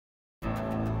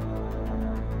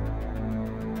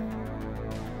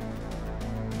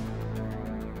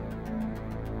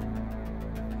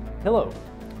Hello,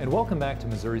 and welcome back to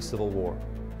Missouri Civil War.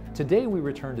 Today we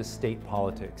return to state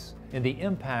politics and the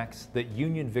impacts that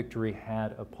Union victory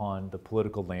had upon the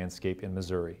political landscape in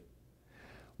Missouri.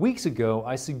 Weeks ago,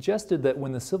 I suggested that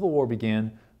when the Civil War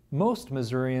began, most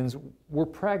Missourians were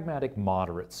pragmatic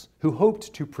moderates who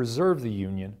hoped to preserve the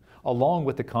Union along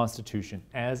with the Constitution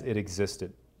as it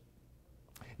existed.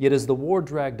 Yet as the war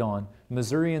dragged on,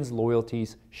 Missourians'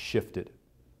 loyalties shifted.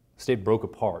 The state broke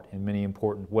apart in many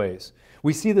important ways.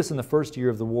 We see this in the first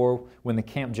year of the war when the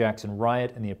Camp Jackson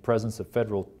riot and the presence of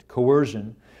federal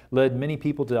coercion led many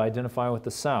people to identify with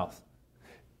the South.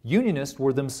 Unionists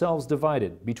were themselves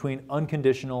divided between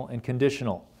unconditional and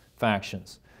conditional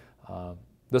factions.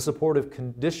 The support of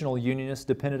conditional Unionists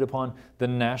depended upon the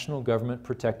national government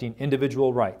protecting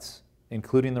individual rights,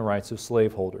 including the rights of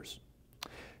slaveholders.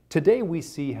 Today we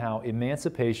see how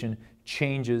emancipation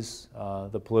changes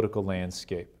the political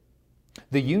landscape.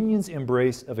 The Union's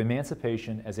embrace of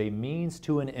emancipation as a means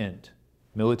to an end,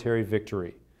 military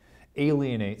victory,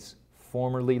 alienates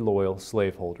formerly loyal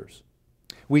slaveholders.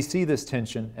 We see this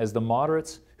tension as the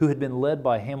moderates who had been led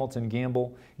by Hamilton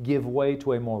Gamble give way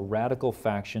to a more radical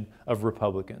faction of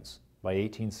Republicans by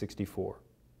 1864.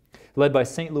 Led by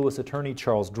St. Louis attorney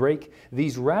Charles Drake,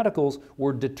 these radicals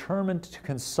were determined to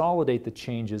consolidate the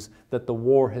changes that the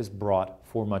war has brought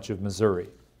for much of Missouri.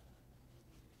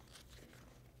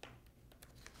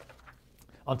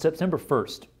 On September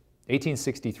 1st,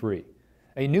 1863,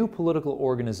 a new political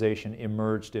organization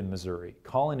emerged in Missouri,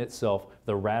 calling itself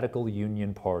the Radical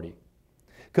Union Party.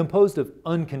 Composed of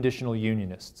unconditional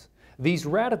Unionists, these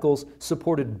radicals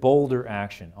supported bolder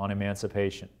action on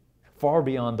emancipation, far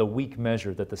beyond the weak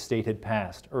measure that the state had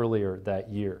passed earlier that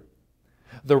year.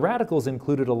 The radicals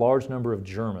included a large number of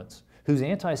Germans whose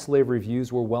anti-slavery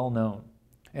views were well known,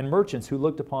 and merchants who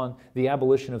looked upon the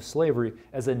abolition of slavery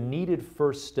as a needed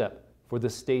first step for the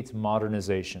state's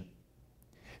modernization.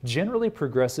 Generally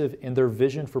progressive in their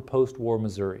vision for post-war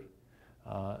Missouri,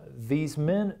 these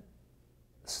men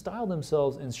styled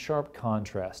themselves in sharp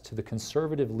contrast to the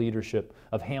conservative leadership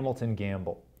of Hamilton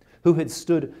Gamble, who had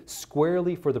stood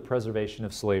squarely for the preservation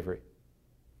of slavery.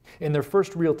 In their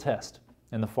first real test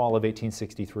in the fall of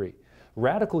 1863,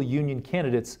 radical Union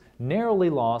candidates narrowly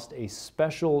lost a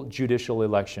special judicial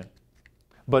election.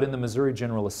 But in the Missouri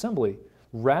General Assembly,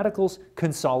 radicals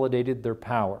consolidated their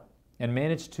power and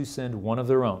managed to send one of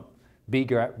their own, B.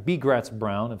 Gratz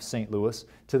Brown of St. Louis,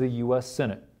 to the U.S.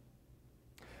 Senate.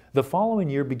 The following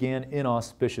year began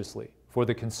inauspiciously for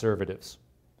the conservatives.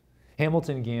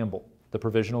 Hamilton Gamble, the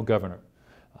provisional governor,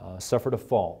 suffered a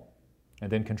fall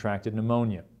and then contracted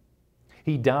pneumonia.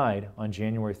 He died on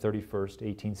January 31st,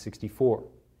 1864.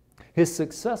 His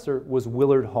successor was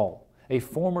Willard Hall, a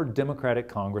former Democratic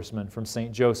congressman from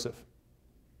St. Joseph.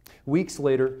 Weeks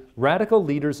later, radical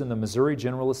leaders in the Missouri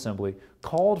General Assembly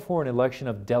called for an election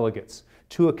of delegates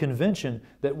to a convention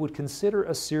that would consider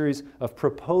a series of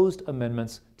proposed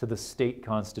amendments to the state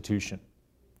constitution.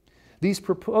 These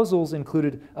proposals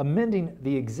included amending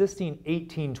the existing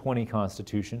 1820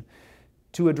 Constitution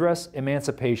to address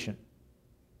emancipation,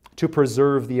 to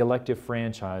preserve the elective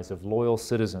franchise of loyal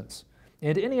citizens,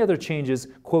 and any other changes,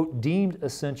 quote, deemed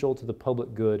essential to the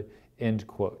public good, end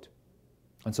quote.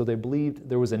 And so they believed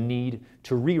there was a need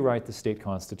to rewrite the state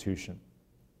constitution.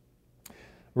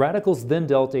 Radicals then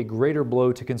dealt a greater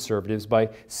blow to conservatives by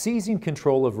seizing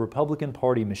control of Republican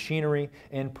Party machinery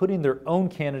and putting their own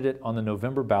candidate on the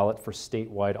November ballot for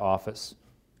statewide office.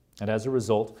 And as a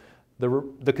result,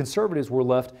 the conservatives were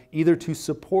left either to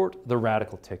support the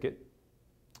radical ticket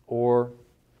or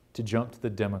to jump to the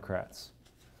Democrats.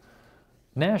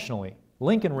 Nationally,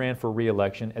 Lincoln ran for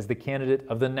re-election as the candidate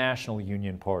of the National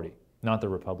Union Party, not the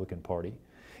Republican Party.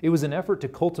 It was an effort to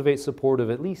cultivate support of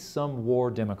at least some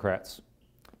war Democrats.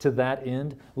 To that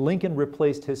end, Lincoln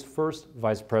replaced his first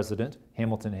vice president,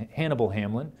 Hannibal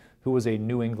Hamlin, who was a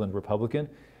New England Republican,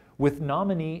 with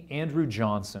nominee Andrew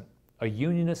Johnson, a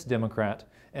Unionist Democrat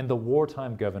and the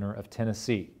wartime governor of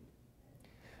Tennessee.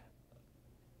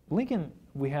 Lincoln,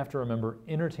 we have to remember,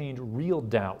 entertained real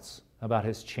doubts about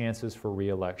his chances for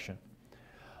re-election.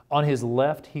 On his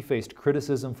left, he faced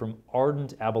criticism from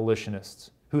ardent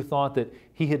abolitionists who thought that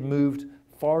he had moved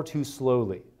far too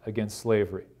slowly against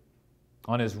slavery.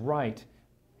 On his right,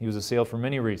 he was assailed for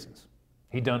many reasons.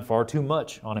 He'd done far too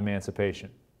much on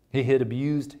emancipation. He had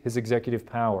abused his executive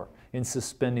power in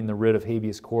suspending the writ of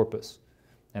habeas corpus.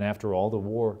 And after all, the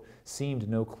war seemed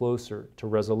no closer to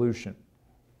resolution.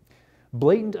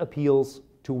 Blatant appeals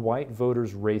to white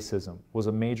voters' racism was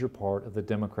a major part of the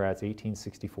Democrats'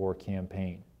 1864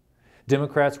 campaign.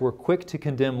 Democrats were quick to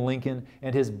condemn Lincoln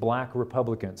and his black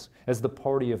Republicans as the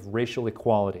party of racial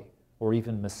equality or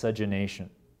even miscegenation.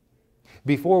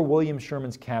 Before William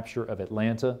Sherman's capture of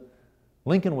Atlanta,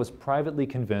 Lincoln was privately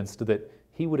convinced that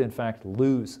he would in fact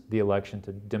lose the election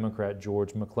to Democrat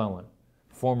George McClellan,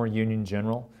 former Union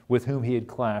general with whom he had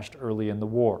clashed early in the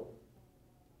war.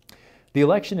 The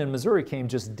election in Missouri came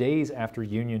just days after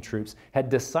Union troops had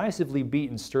decisively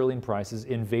beaten Sterling Price's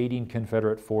invading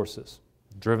Confederate forces,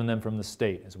 driven them from the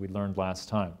state, as we learned last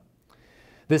time.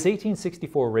 This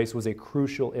 1864 race was a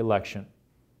crucial election.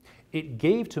 It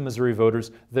gave to Missouri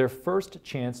voters their first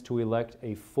chance to elect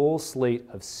a full slate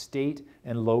of state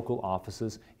and local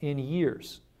offices in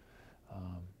years.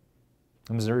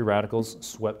 The Missouri Radicals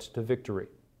swept to victory.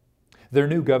 Their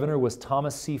new governor was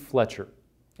Thomas C. Fletcher,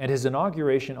 and his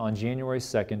inauguration on January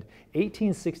 2nd,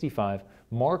 1865,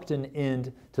 marked an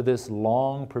end to this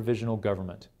long provisional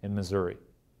government in Missouri.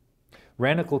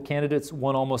 Radical candidates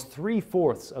won almost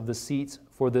 3/4 of the seats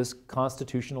for this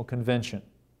constitutional convention.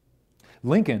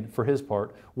 Lincoln, for his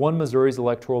part, won Missouri's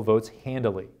electoral votes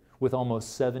handily, with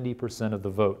almost 70% of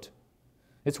the vote.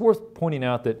 It's worth pointing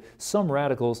out that some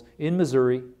radicals in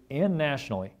Missouri and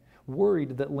nationally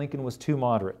worried that Lincoln was too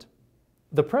moderate.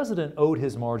 The president owed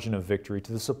his margin of victory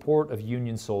to the support of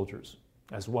Union soldiers,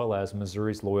 as well as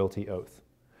Missouri's loyalty oath.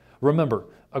 Remember,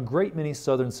 a great many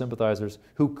Southern sympathizers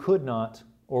who could not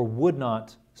or would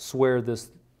not swear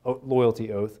this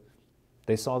loyalty oath,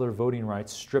 they saw their voting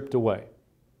rights stripped away.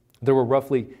 There were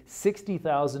roughly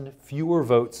 60,000 fewer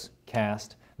votes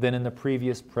cast than in the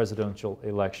previous presidential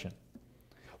election.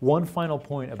 One final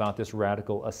point about this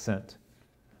radical ascent.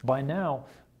 By now,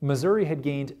 Missouri had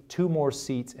gained 2 more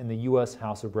seats in the U.S.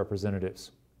 House of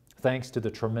Representatives, thanks to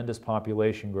the tremendous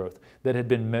population growth that had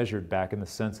been measured back in the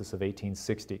census of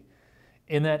 1860.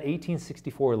 In that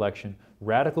 1864 election,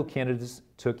 radical candidates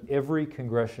took every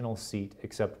congressional seat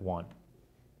except one.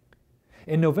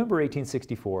 In November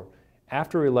 1864,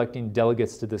 after electing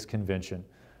delegates to this convention,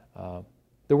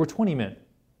 there were 20 men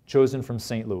chosen from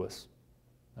St. Louis.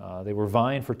 They were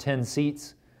vying for 10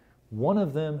 seats. One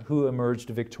of them who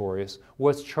emerged victorious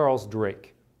was Charles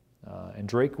Drake. And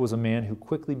Drake was a man who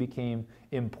quickly became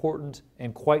important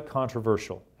and quite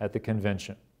controversial at the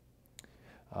convention.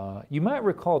 You might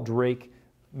recall Drake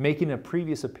making a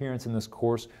previous appearance in this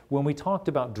course when we talked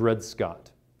about Dred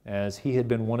Scott, as he had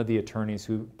been one of the attorneys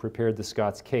who prepared the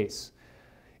Scott's case.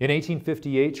 In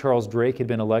 1858, Charles Drake had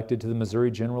been elected to the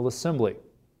Missouri General Assembly.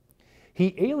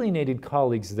 He alienated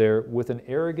colleagues there with an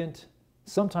arrogant,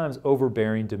 sometimes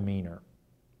overbearing demeanor.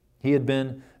 He had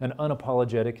been an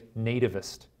unapologetic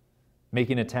nativist,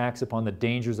 making attacks upon the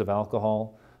dangers of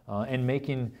alcohol and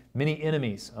making many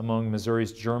enemies among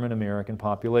Missouri's German-American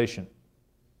population.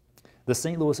 The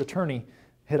St. Louis attorney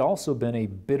had also been a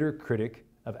bitter critic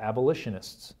of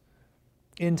abolitionists.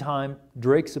 In time,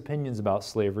 Drake's opinions about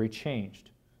slavery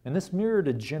changed, and this mirrored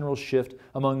a general shift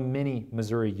among many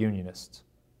Missouri Unionists.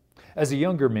 As a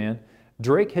younger man,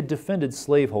 Drake had defended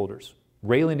slaveholders,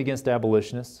 railing against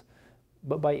abolitionists,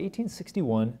 but by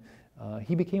 1861,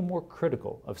 he became more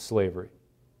critical of slavery.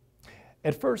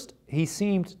 At first, he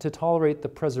seemed to tolerate the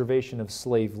preservation of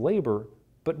slave labor,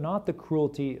 but not the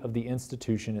cruelty of the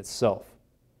institution itself.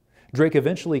 Drake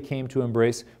eventually came to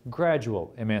embrace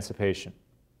gradual emancipation.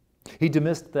 He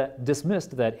dismissed that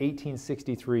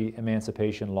 1863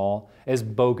 emancipation law as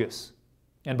bogus,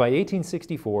 and by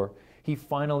 1864, he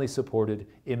finally supported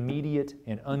immediate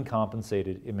and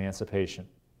uncompensated emancipation.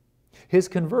 His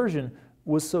conversion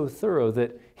was so thorough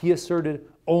that he asserted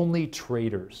only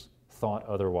traitors thought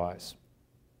otherwise.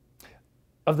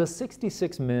 Of the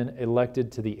 66 men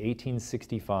elected to the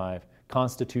 1865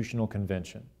 Constitutional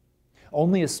Convention,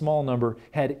 only a small number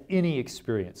had any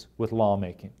experience with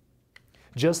lawmaking.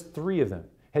 Just 3 of them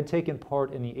had taken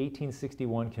part in the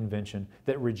 1861 convention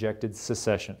that rejected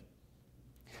secession.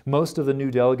 Most of the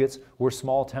new delegates were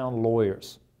small-town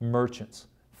lawyers, merchants,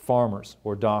 farmers,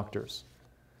 or doctors.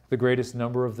 The greatest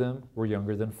number of them were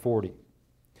younger than 40.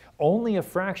 Only a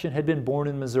fraction had been born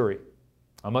in Missouri.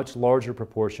 A much larger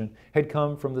proportion had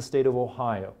come from the state of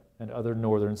Ohio and other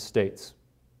northern states.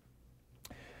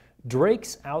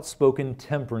 Drake's outspoken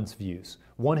temperance views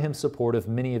won him support of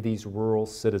many of these rural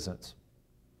citizens.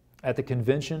 At the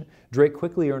convention, Drake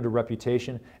quickly earned a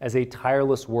reputation as a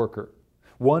tireless worker,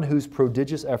 one whose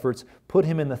prodigious efforts put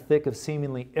him in the thick of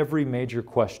seemingly every major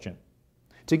question.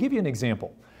 To give you an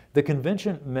example, the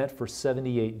convention met for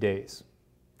 78 days.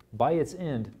 By its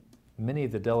end, many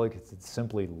of the delegates had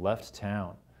simply left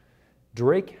town.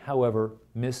 Drake, however,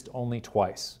 missed only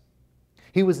twice.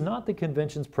 He was not the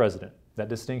convention's president. That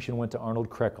distinction went to Arnold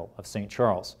Krekel of St.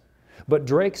 Charles. But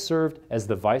Drake served as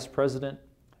the vice president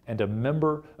and a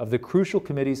member of the crucial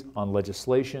committees on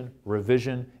legislation,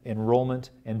 revision,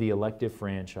 enrollment, and the elective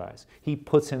franchise. He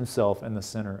puts himself in the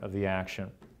center of the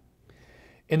action.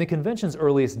 In the convention's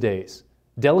earliest days,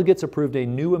 delegates approved a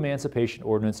new emancipation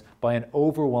ordinance by an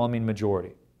overwhelming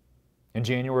majority. In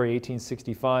January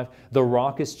 1865, the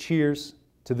raucous cheers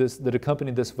that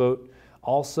accompanied this vote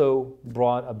also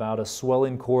brought about a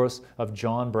swelling chorus of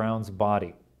John Brown's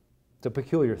body. It's a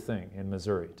peculiar thing in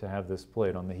Missouri to have this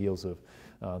played on the heels of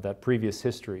that previous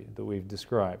history that we've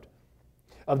described.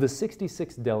 Of the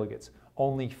 66 delegates,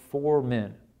 only 4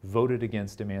 men voted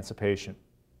against emancipation.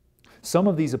 Some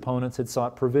of these opponents had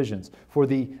sought provisions for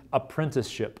the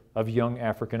apprenticeship of young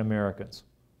African Americans.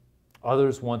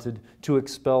 Others wanted to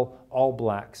expel all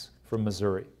blacks from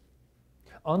Missouri.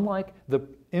 Unlike the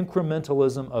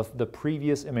incrementalism of the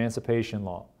previous emancipation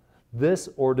law, this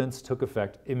ordinance took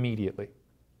effect immediately.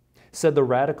 Said the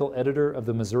radical editor of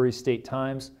the Missouri State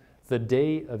Times, "The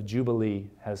day of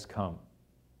Jubilee has come."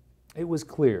 It was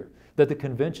clear that the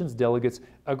convention's delegates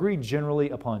agreed generally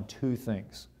upon 2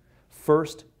 things.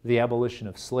 First, the abolition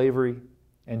of slavery,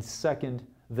 and second,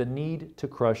 the need to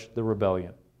crush the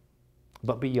rebellion.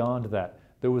 But beyond that,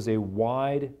 there was a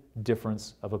wide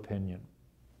difference of opinion.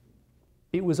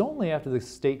 It was only after the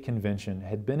state convention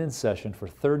had been in session for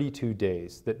 32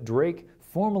 days that Drake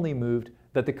formally moved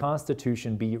that the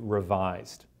Constitution be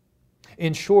revised.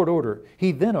 In short order,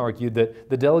 he then argued that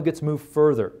the delegates move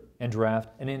further and draft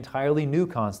an entirely new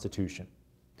Constitution.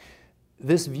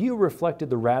 This view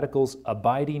reflected the radicals'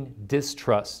 abiding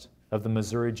distrust of the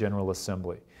Missouri General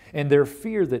Assembly and their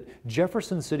fear that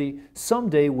Jefferson City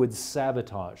someday would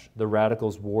sabotage the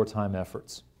radicals' wartime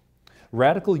efforts.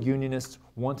 Radical Unionists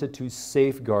wanted to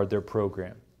safeguard their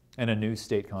program and a new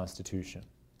state constitution.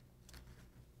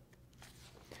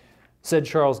 Said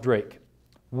Charles Drake,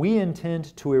 "We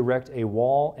intend to erect a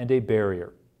wall and a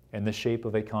barrier in the shape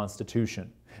of a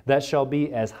constitution that shall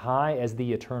be as high as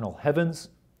the eternal heavens,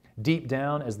 deep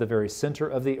down as the very center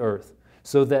of the earth,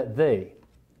 so that they,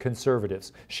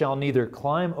 conservatives, shall neither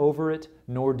climb over it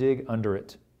nor dig under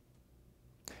it."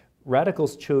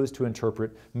 Radicals chose to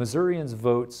interpret Missourians'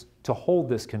 votes to hold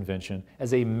this convention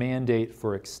as a mandate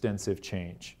for extensive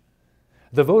change.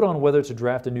 The vote on whether to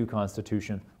draft a new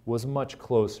constitution was much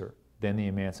closer than the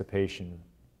emancipation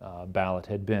ballot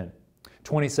had been.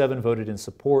 27 voted in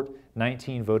support,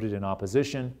 19 voted in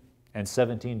opposition, and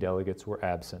 17 delegates were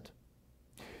absent.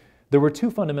 There were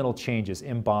 2 fundamental changes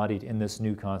embodied in this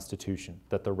new Constitution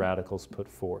that the radicals put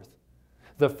forth.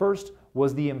 The first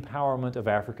was the empowerment of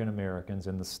African Americans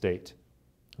in the state.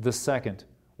 The second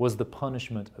was the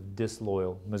punishment of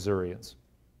disloyal Missourians.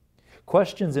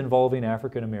 Questions involving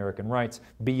African American rights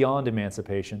beyond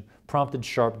emancipation prompted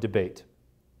sharp debate.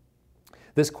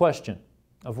 This question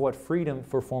of what freedom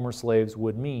for former slaves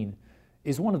would mean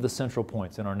is one of the central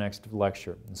points in our next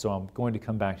lecture, and so I'm going to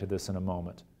come back to this in a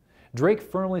moment. Drake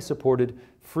firmly supported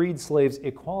freed slaves'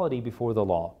 equality before the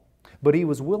law, but he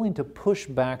was willing to push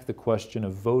back the question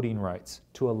of voting rights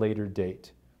to a later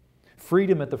date.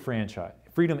 Freedom and the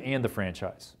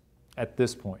franchise, at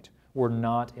this point, were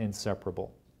not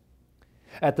inseparable.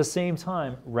 At the same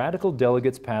time, radical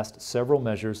delegates passed several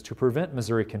measures to prevent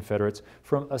Missouri Confederates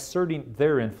from asserting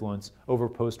their influence over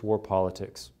post-war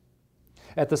politics.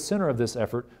 At the center of this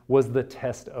effort was the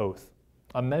test oath,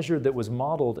 a measure that was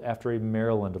modeled after a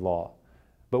Maryland law,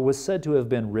 but was said to have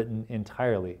been written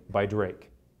entirely by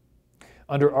Drake.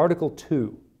 Under Article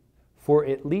 2, for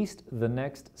at least the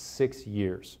next 6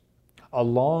 years, a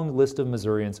long list of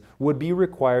Missourians would be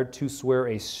required to swear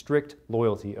a strict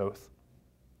loyalty oath.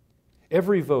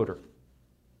 Every voter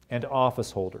and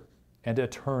office holder and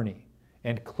attorney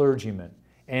and clergyman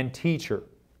and teacher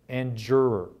and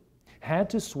juror had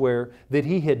to swear that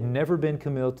he had never been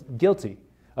guilty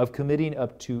of committing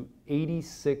up to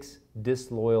 86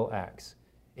 disloyal acts.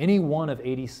 Any one of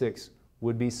 86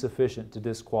 would be sufficient to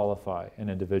disqualify an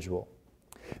individual.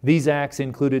 These acts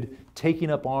included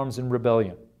taking up arms in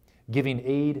rebellion, giving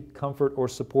aid, comfort, or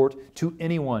support to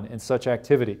anyone in such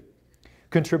activity,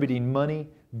 contributing money,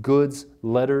 goods,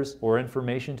 letters, or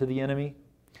information to the enemy,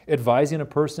 advising a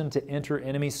person to enter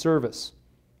enemy service,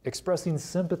 expressing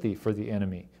sympathy for the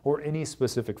enemy or any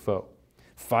specific foe,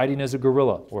 fighting as a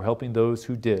guerrilla or helping those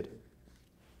who did.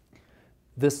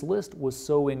 This list was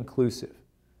so inclusive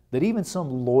that even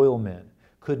some loyal men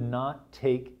could not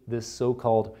take this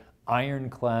so-called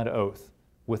ironclad oath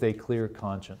with a clear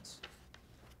conscience.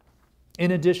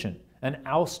 In addition, an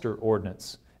ouster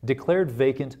ordinance declared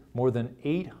vacant more than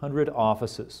 800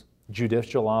 offices,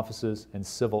 judicial offices and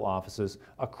civil offices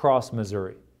across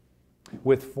Missouri.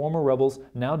 With former rebels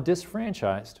now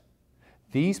disfranchised,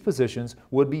 these positions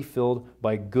would be filled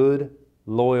by good,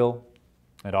 loyal,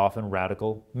 and often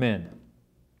radical men.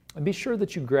 And be sure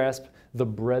that you grasp the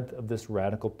breadth of this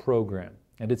radical program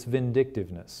and its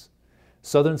vindictiveness.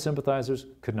 Southern sympathizers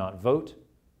could not vote,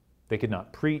 They could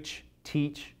not preach,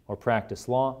 teach, or practice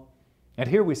law. And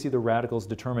here we see the radicals'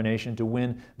 determination to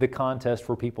win the contest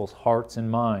for people's hearts and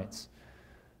minds.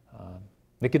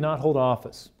 They could not hold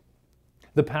office.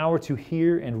 The power to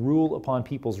hear and rule upon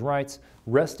people's rights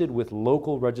rested with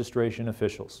local registration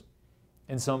officials.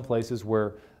 In some places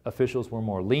where officials were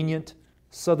more lenient,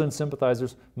 Southern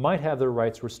sympathizers might have their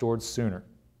rights restored sooner.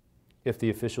 If the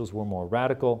officials were more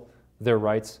radical, their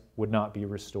rights would not be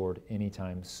restored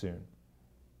anytime soon.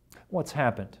 What's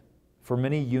happened for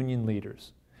many Union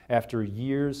leaders after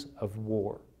years of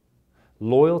war?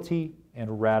 Loyalty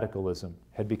and radicalism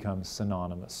had become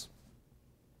synonymous.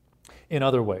 In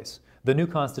other ways, the new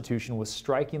Constitution was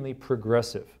strikingly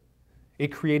progressive.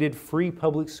 It created free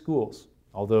public schools,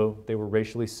 although they were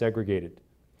racially segregated.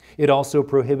 It also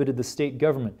prohibited the state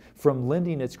government from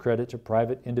lending its credit to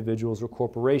private individuals or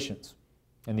corporations.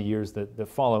 In the years that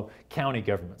follow, county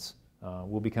governments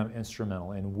will become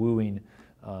instrumental in wooing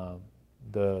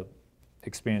the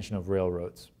expansion of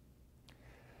railroads.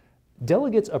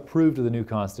 Delegates approved of the new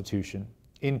Constitution,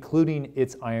 including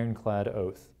its ironclad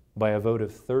oath, by a vote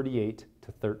of 38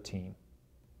 to 13.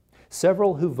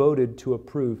 Several who voted to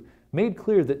approve made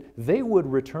clear that they would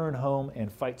return home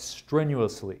and fight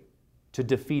strenuously to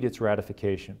defeat its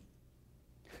ratification.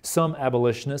 Some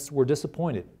abolitionists were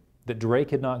disappointed that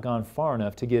Drake had not gone far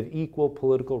enough to give equal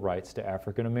political rights to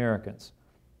African Americans.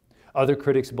 Other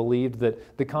critics believed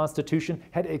that the Constitution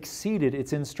had exceeded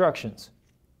its instructions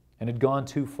and had gone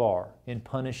too far in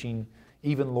punishing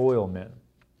even loyal men.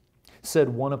 Said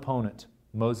one opponent,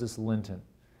 Moses Linton,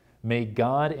 "May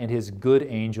God and his good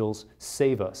angels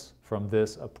save us from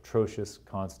this atrocious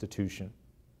Constitution."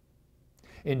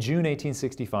 In June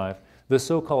 1865, the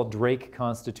so-called Drake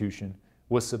Constitution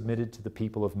was submitted to the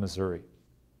people of Missouri.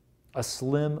 A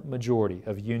slim majority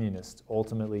of Unionists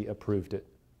ultimately approved it.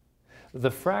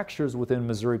 The fractures within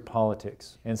Missouri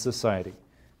politics and society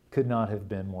could not have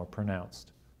been more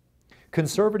pronounced.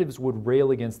 Conservatives would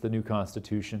rail against the new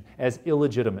Constitution as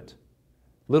illegitimate,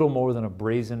 little more than a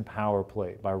brazen power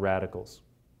play by radicals.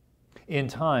 In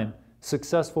time,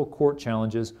 successful court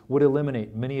challenges would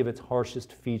eliminate many of its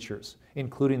harshest features,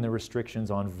 including the restrictions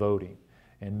on voting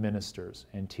and ministers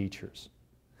and teachers.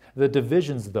 The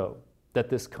divisions, though, that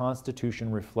this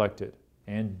Constitution reflected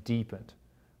and deepened,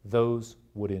 those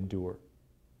would endure.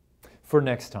 For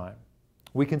next time,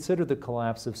 we consider the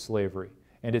collapse of slavery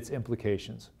and its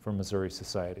implications for Missouri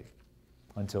society.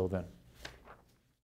 Until then.